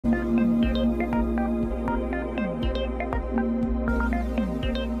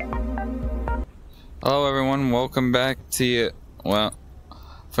welcome back to you. Well,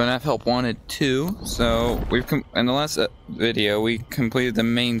 FNAF Help Wanted 2. So we've in the last video we completed the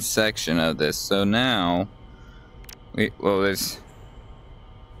main section of this. So now there's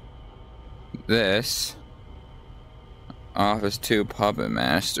this Office 2 Puppet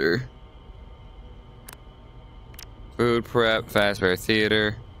Master, food prep, Fazbear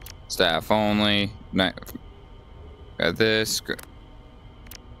Theater, staff only. Got this.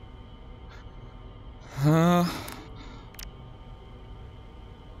 Huh.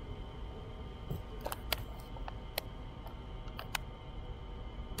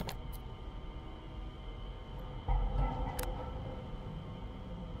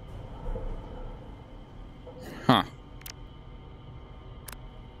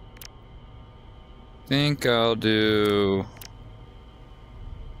 Think I'll do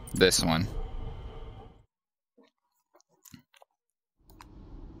this one.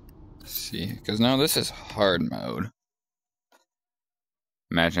 Let's see, because now this is hard mode.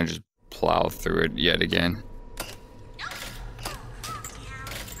 Imagine I just plow through it yet again.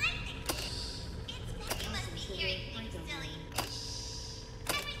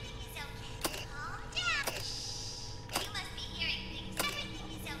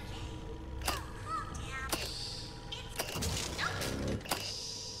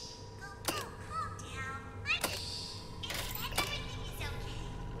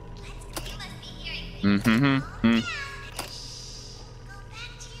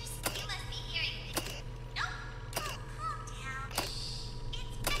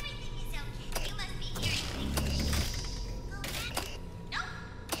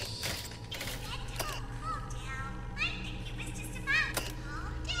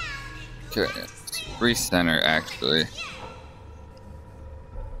 Okay, recenter actually.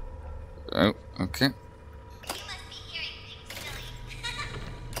 Oh, okay.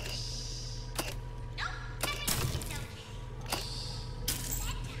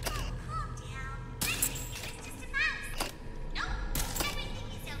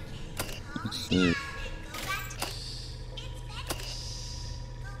 Let's see.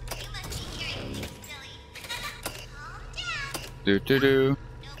 Do.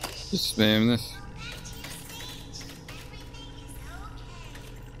 Just spam this.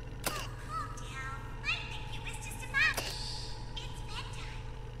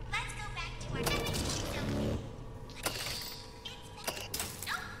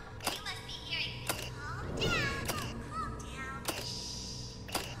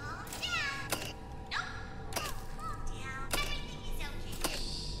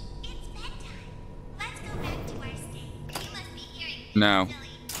 No.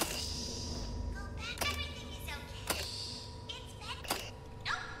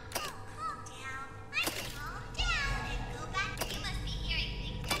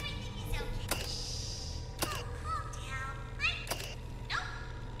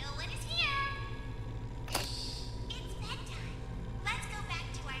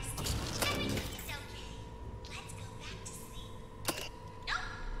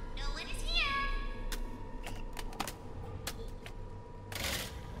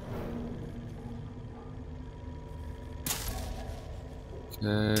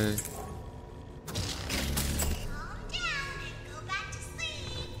 Okay.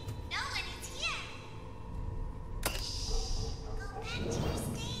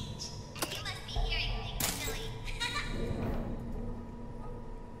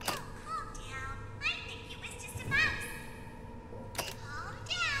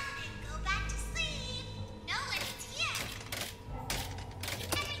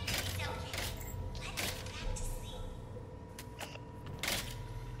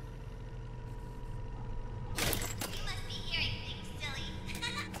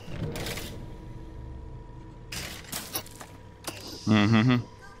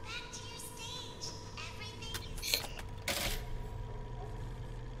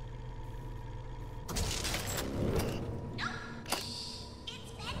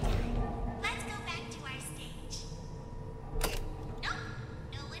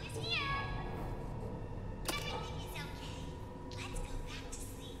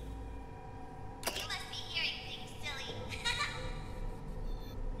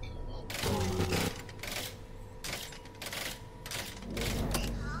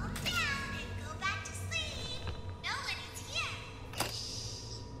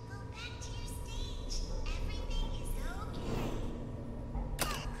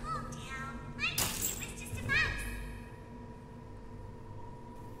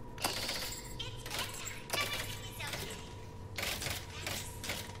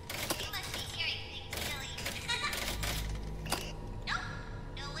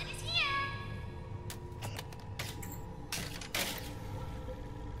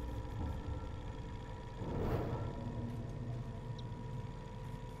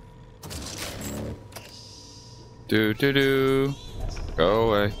 Do do do. Go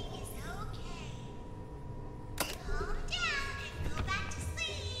away.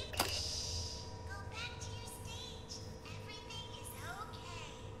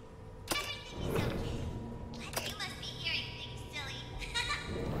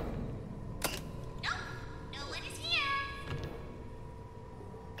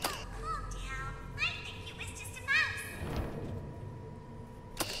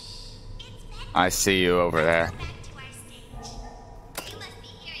 I see you over there.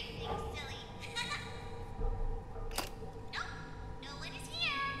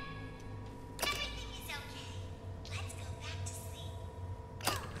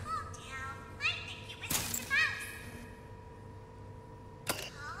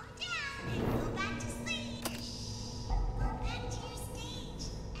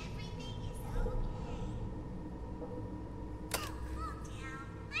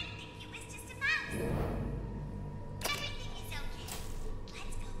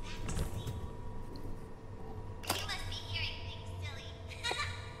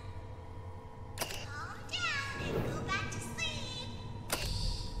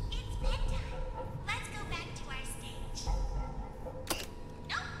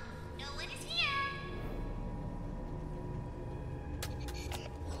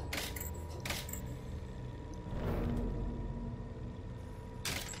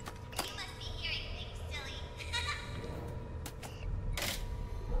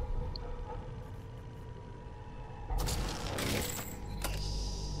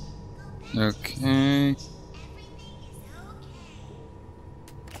 Okay.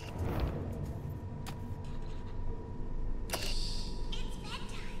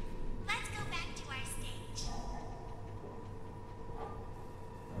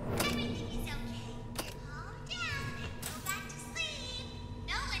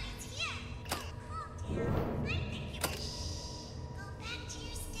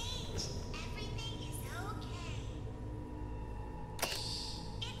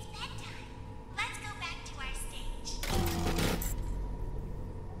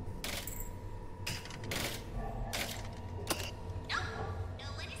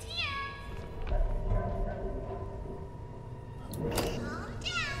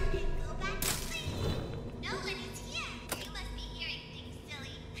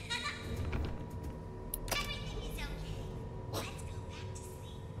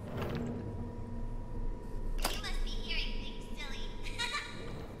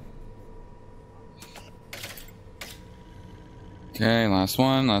 Okay, last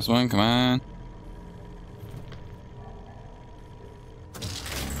one, come on.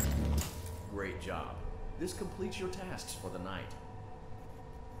 Great job. This completes your tasks for the night.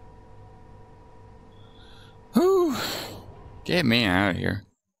 Whew. Get me out of here.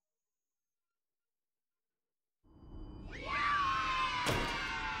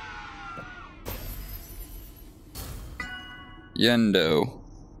 Yendo.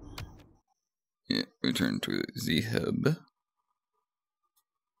 Yeah, return to the hub.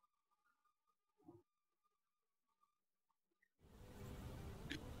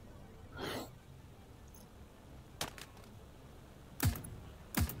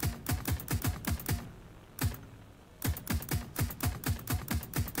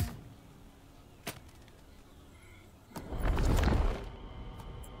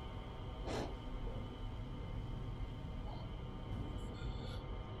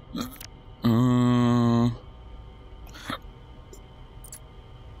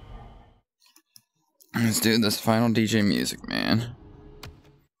 Let's do this final DJ music, man.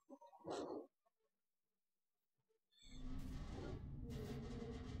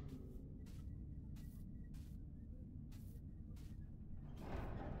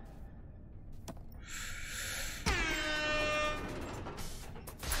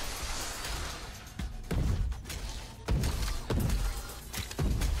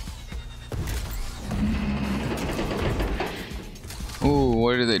 Ooh,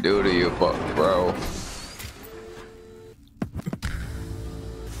 what did they do to you, bro?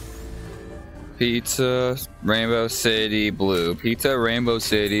 Pizza, Rainbow City Blue. Pizza, Rainbow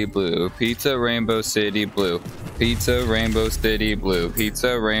City Blue. Pizza, Rainbow City Blue. Pizza, Rainbow City Blue.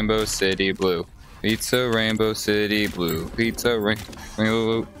 Pizza, Rainbow City Blue. Pizza, Rainbow City Blue. Pizza,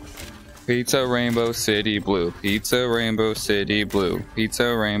 Rainbow. Pizza, Rainbow City Blue. Pizza, Rainbow City Blue.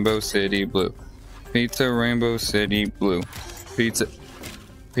 Pizza, Rainbow City Blue. Pizza, Rainbow City Blue. Pizza.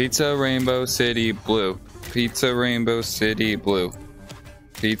 Pizza, Rainbow City Blue. Pizza, Rainbow City Blue.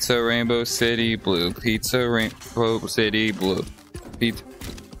 Pizza, Rainbow City Blue. Pizza, Rainbow City Blue. Pizza.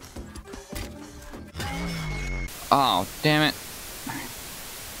 Oh, damn it.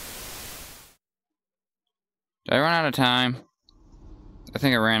 Did I run out of time? I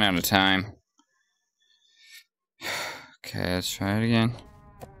think I ran out of time. Okay, let's try it again.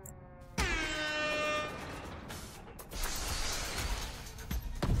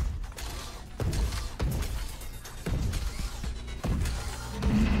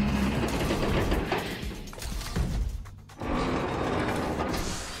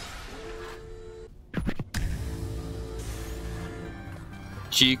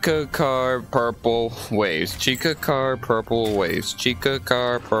 Chica car purple waves. Chica car purple waves. Chica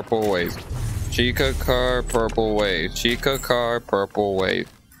car purple waves. Chica car purple waves. Chica car purple wave.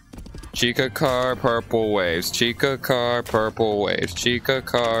 Chica car purple waves. Chica car purple waves. Chica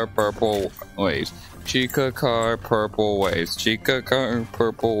car purple waves. Chica car purple waves. Chica car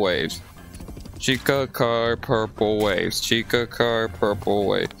purple waves. Chica car purple waves. Chica car purple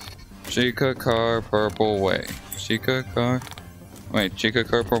wave. Chica car purple wave. Chica car. Wait, Chica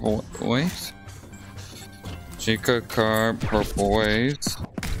car purple waves? Chica car purple waves.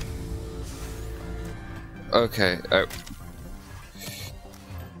 Okay,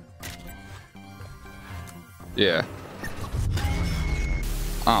 yeah.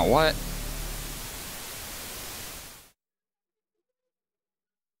 Oh, what?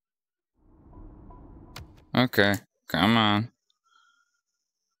 Okay, come on.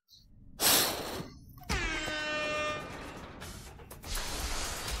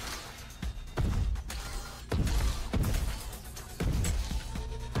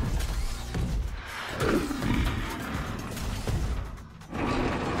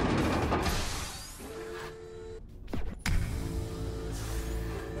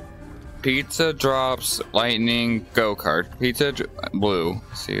 Pizza drops lightning go-kart. Pizza blue.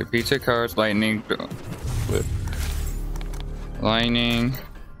 See, pizza cards lightning blue. Lightning.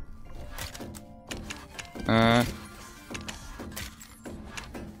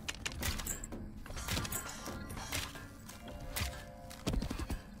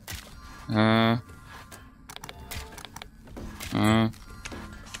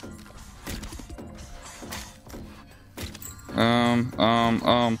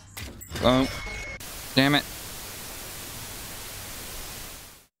 Damn it.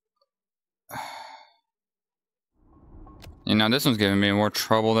 You know, this one's giving me more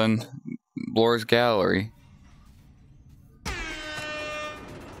trouble than Blur's Gallery.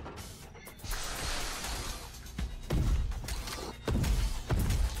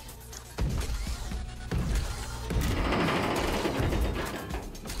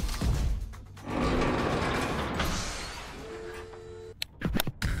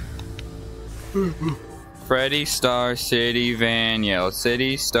 Freddy Star City Van Yell.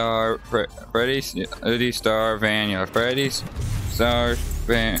 City Star Freddy City Star Van Yell. Freddy Star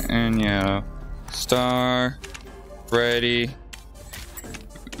Van Yell. Star Freddy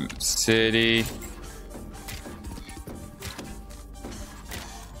City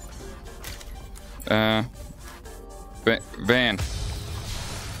Van.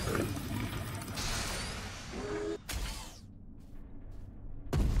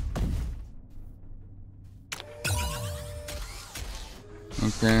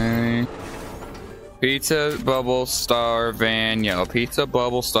 Okay. Pizza Bubble Star Van Yellow. Pizza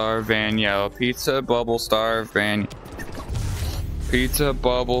Bubble Star Van Yellow. Pizza Bubble Star Van. Pizza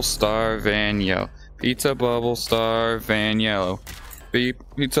Bubble Star Van Yellow. Pizza Bubble Star Van Yellow.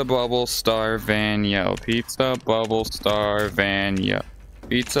 Pizza Bubble Star Van Yellow. Pizza Bubble Star Van Yellow.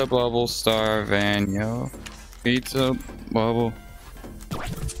 Pizza Bubble Star Van Yellow. Pizza Bubble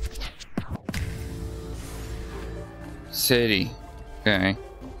City. Okay.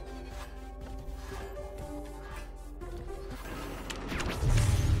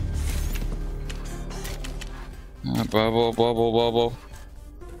 Bubble, bubble, bubble.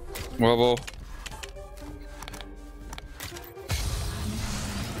 Bubble.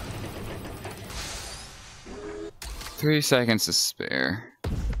 Three seconds to spare.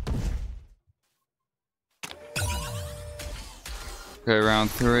 Okay,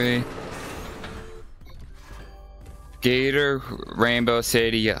 round three. Gator Rainbow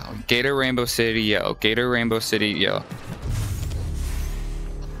City Yellow. Gator Rainbow City Yellow. Gator Rainbow City Yellow.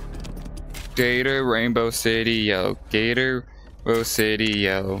 Gator Rainbow City Yellow. Gator Rainbow City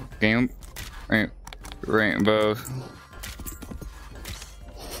Yellow. Rainbow.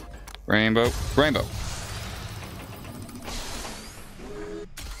 Rainbow.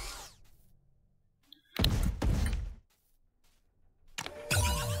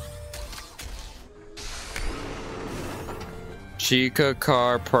 Chica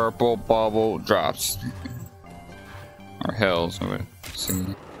car purple bubble drops. Or hills, or see.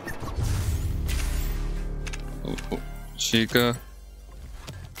 Chica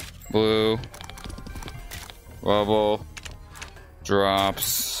blue Bubble.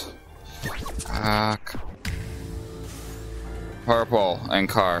 Drops. Purple and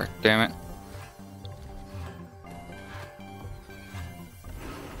car. Damn it.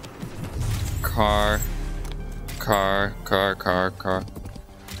 Car.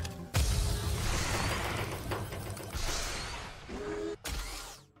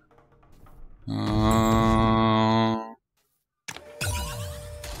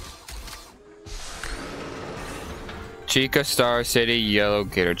 Chica Star City Yellow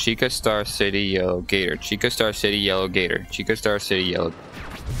Gator. Chica Star City Yellow Gator. Chica Star City Yellow Gator. Chica Star City Yellow.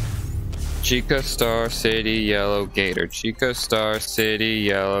 Chica Star City Yellow Gator. Chica Star City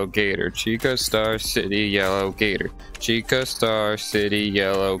Yellow Gator. Chica Star City Yellow Gator. Chica Star City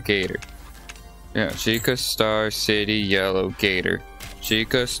Yellow Gator. Yeah, Chica Star City Yellow Gator.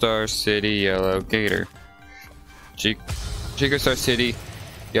 Chica Star City Yellow Gator. Chica Star City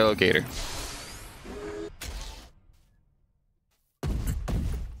Yellow Gator.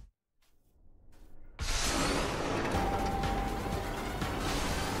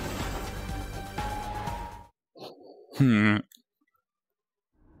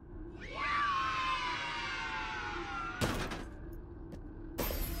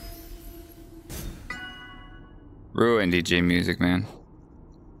 Ruined DJ Music, man.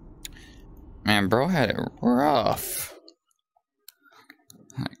 Man, bro had it rough.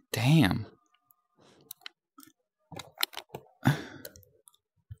 Like, damn.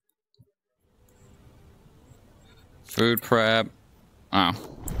 Food prep. Oh.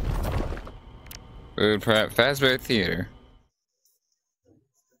 Food prep. Fazbear Theater.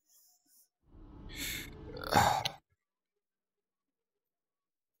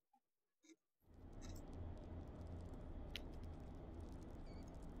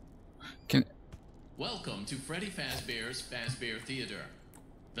 Welcome to Freddy Fazbear's Fazbear Theater.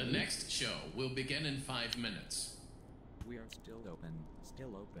 The next show will begin in 5 minutes. We are still open,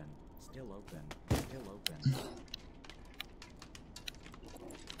 still open, still open, still open.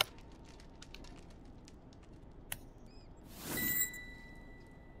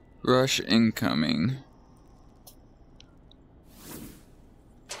 Rush incoming.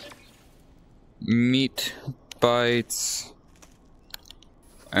 Meat bites.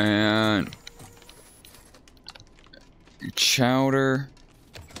 And chowder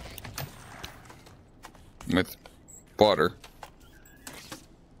with butter.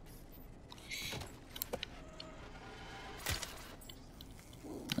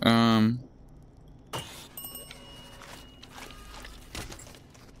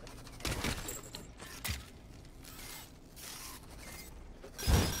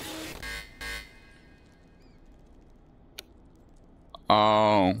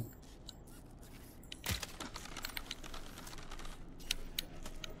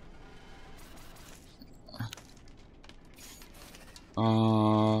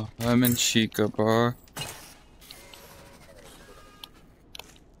 Oh. Lemon chica bar.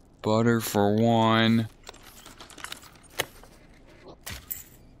 Butter for one.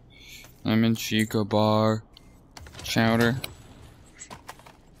 Lemon chica bar. Chowder.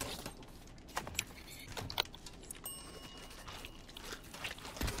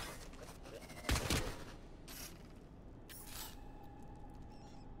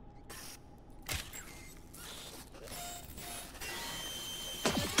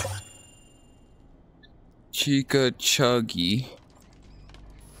 Chica Chuggy.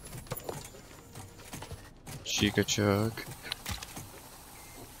 Chica Chug.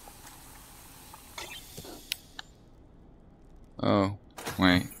 Oh,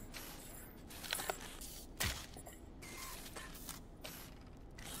 wait.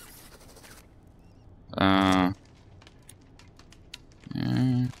 Oh.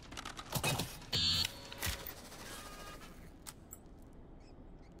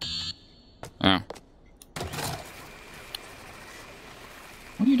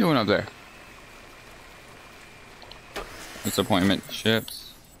 What are you doing up there? Disappointment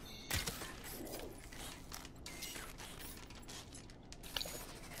ships.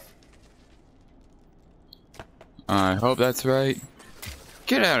 I hope that's right.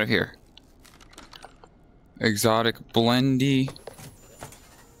 Get out of here. Exotic blendy.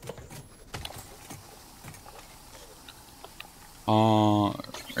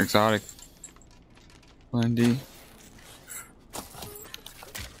 Exotic blendy.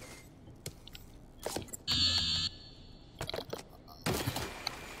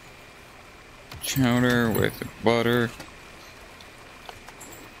 Chowder with butter.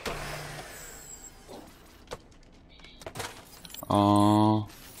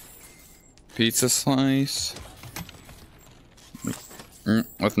 Pizza slice.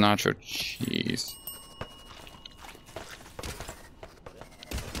 With nacho cheese.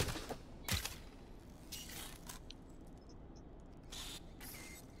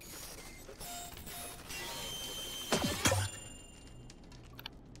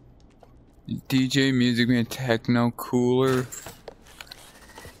 DJ Music Man Techno Cooler.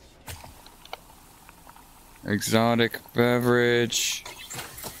 Exotic beverage.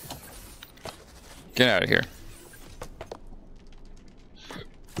 Get out of here.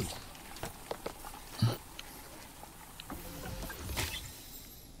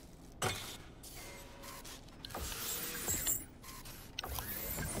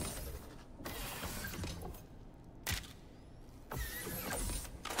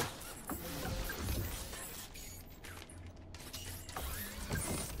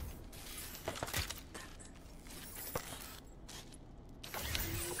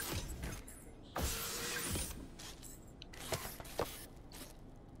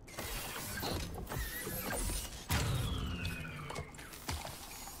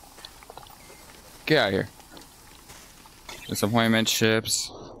 Get out of here. Disappointment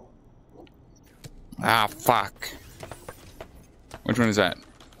chips. Ah, fuck. Which one is that?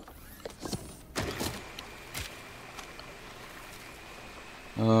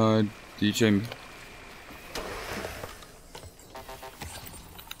 DJ.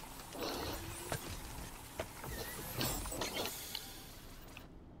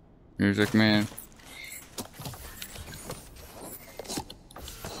 Music Man.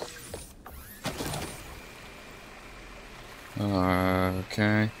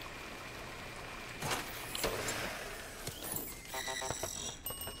 Okay.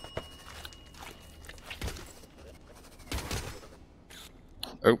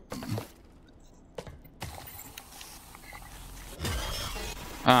 Oh.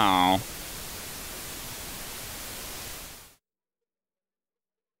 Oh.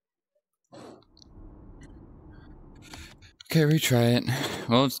 Okay, retry it.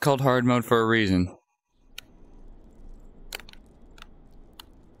 Well, it's called hard mode for a reason.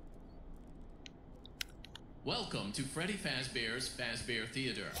 Welcome to Freddy Fazbear's Fazbear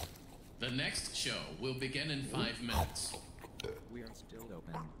Theater. The next show will begin in 5 minutes. We are still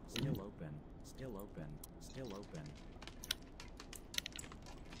open, still open, still open, still open.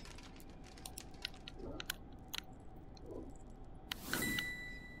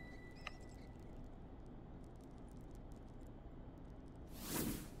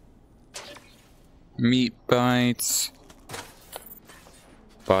 Meat bites.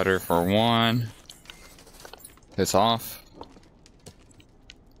 Butter for 1. Piss off.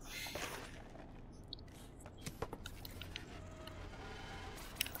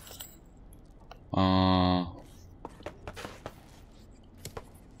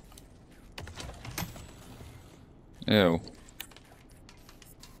 Ew.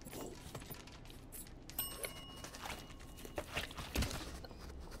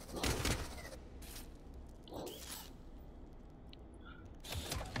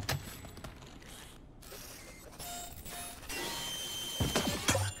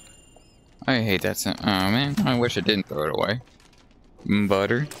 I hate that scent. Oh man, I wish I didn't throw it away.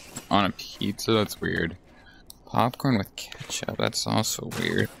 Butter on a pizza, that's weird. Popcorn with ketchup, that's also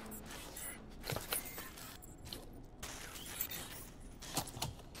weird.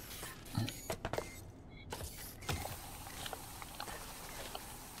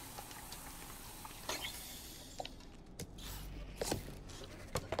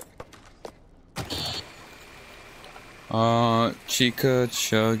 Chica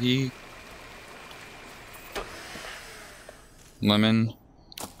Chuggy. Lemon.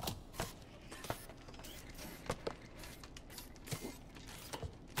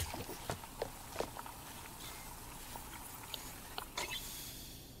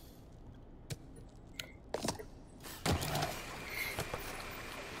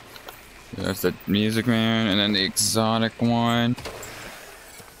 There's the Music Man, and then the exotic one.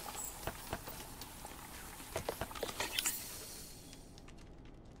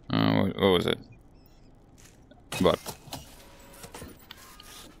 What was it? What?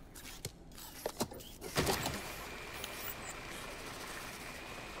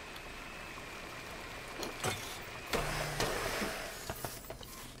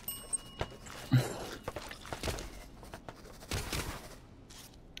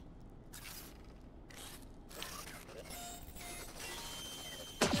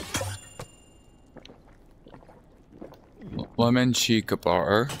 Lemon Chica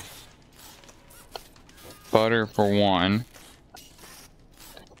bar. Butter for 1.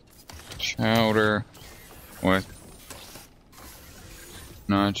 Chowder with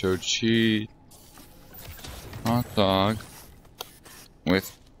nacho cheese. Hot dog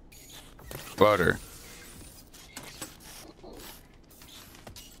with butter.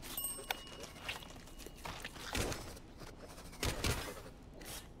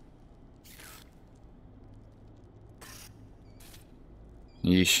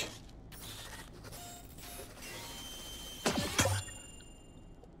 Yeesh.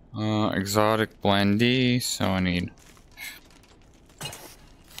 Exotic blendy, so I need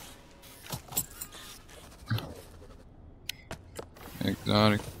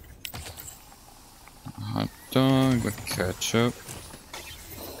exotic hot dog with ketchup.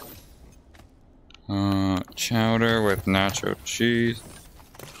 Chowder with nacho cheese.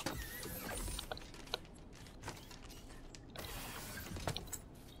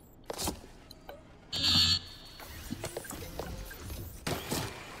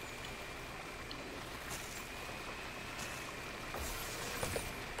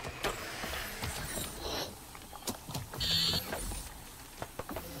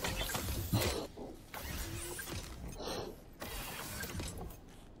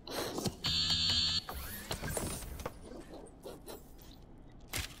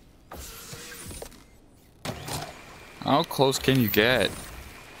 How close can you get?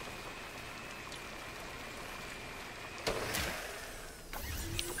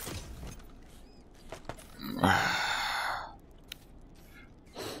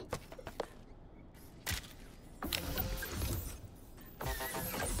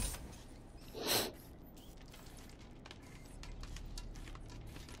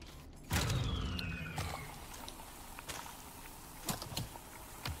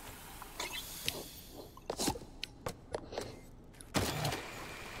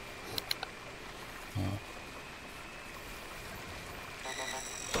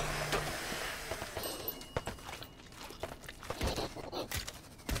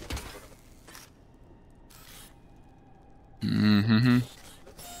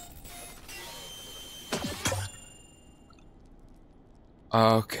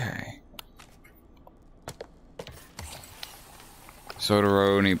 Okay.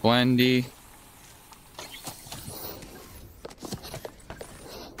 Sodaroni blendy.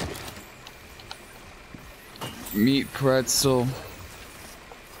 Meat pretzel.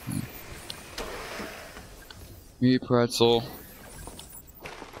 Meat pretzel.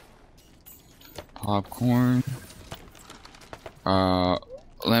 Popcorn.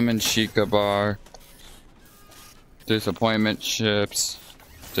 Lemon chica bar. Disappointment chips.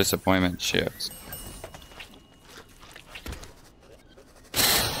 Disappointment chips.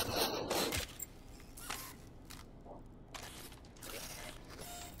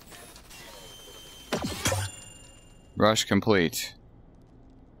 Rush complete.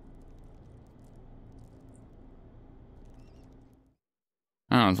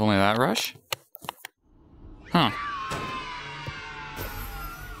 Oh, it's only that rush? Huh.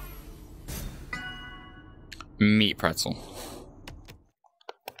 Meat pretzel.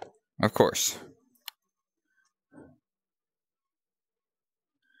 Of course.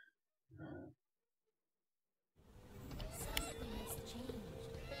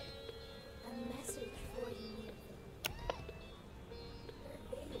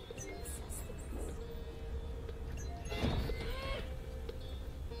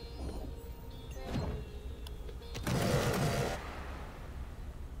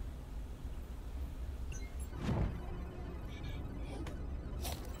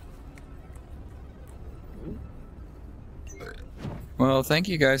 Well, thank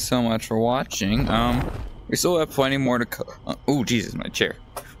you guys so much for watching. We still have plenty more to cover. Oh, Jesus, my chair.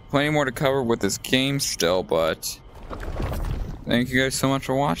 Plenty more to cover with this game still, but thank you guys so much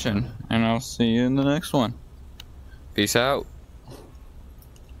for watching, and I'll see you in the next one. Peace out.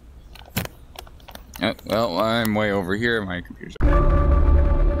 Well, I'm way over here. My computer's...